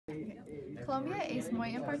Colombia es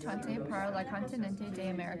muy importante para la continente de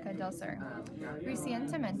América del Sur.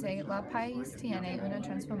 Recientemente, la país tiene una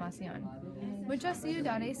transformación. Muchas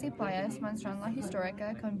ciudades y playas muestran la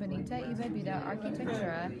histórica con bonita y vivida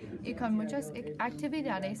arquitectura y con muchas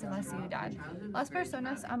actividades en la ciudad. Las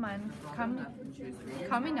personas aman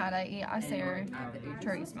caminata y hacer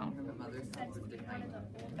turismo.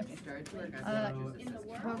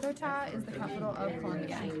 Bogota is the capital of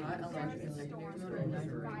Colombia.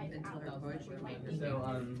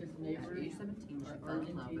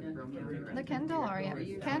 The Candelaria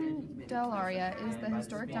is the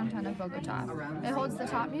historic downtown of Bogota. It holds the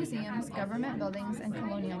top museums, government buildings, and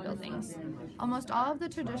colonial buildings. Almost all of the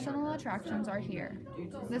traditional attractions are here.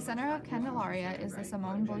 The center of Candelaria is the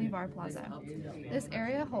Simón Bolívar Plaza. This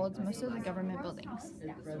area holds most of the government buildings.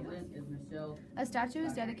 A statue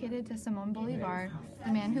is dedicated to Simón Bolívar,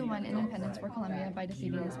 the man who won independence for Colombia by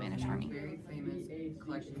defeating the Spanish army.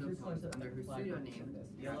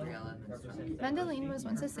 Medellin was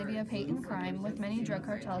once a city of hate and crime with many drug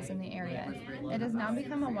cartels in the area. It has now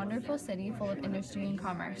become a wonderful city full of industry and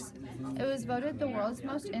commerce. It was voted the world's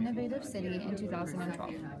most innovative city in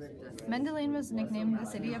 2012. Medellin was nicknamed the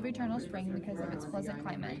City of Eternal Spring because of its pleasant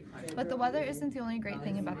climate. But the weather isn't the only great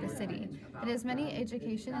thing about the city. It has many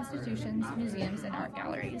education institutions, museums, and art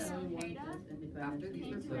galleries.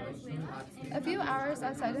 A few hours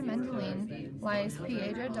outside of Medellin lies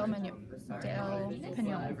Piedra del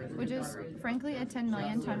Peñol, which is frankly a 10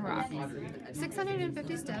 million ton rock.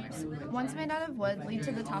 650 steps, once made out of wood, lead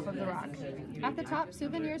to the top of the rock. At the top,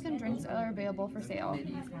 souvenirs and drinks are available for sale.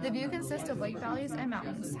 The view consists of lake valleys and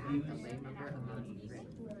mountains.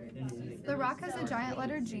 The rock has a giant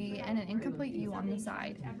letter G and an incomplete U on the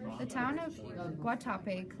side. The town of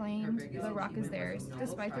Guatape claimed the rock as theirs,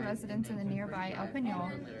 despite the residents in the nearby El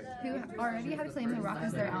Peñol, who already had claimed the rock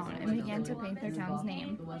as their own and began to paint their town's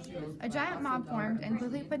name. A giant mob formed and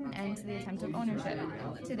quickly put an end to the attempt of ownership.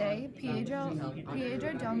 Today, Piedra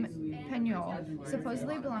del Peñol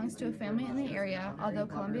supposedly belongs to a family in the area, although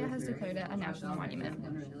Colombia has declared it a national monument.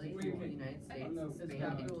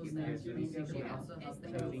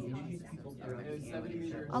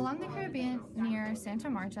 Along the Caribbean near Santa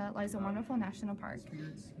Marta lies a wonderful national park.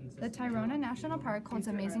 The Tayrona National Park holds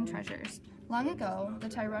amazing treasures. Long ago, the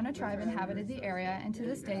Tayrona tribe inhabited the area, and to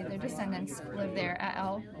this day their descendants live there at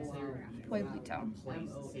El Pueblito.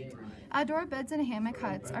 Outdoor beds and hammock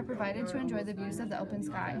huts are provided to enjoy the views of the open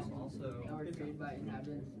sky.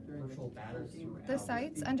 The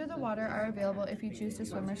sites under the water are available if you choose to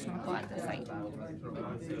swim or snorkel at the site.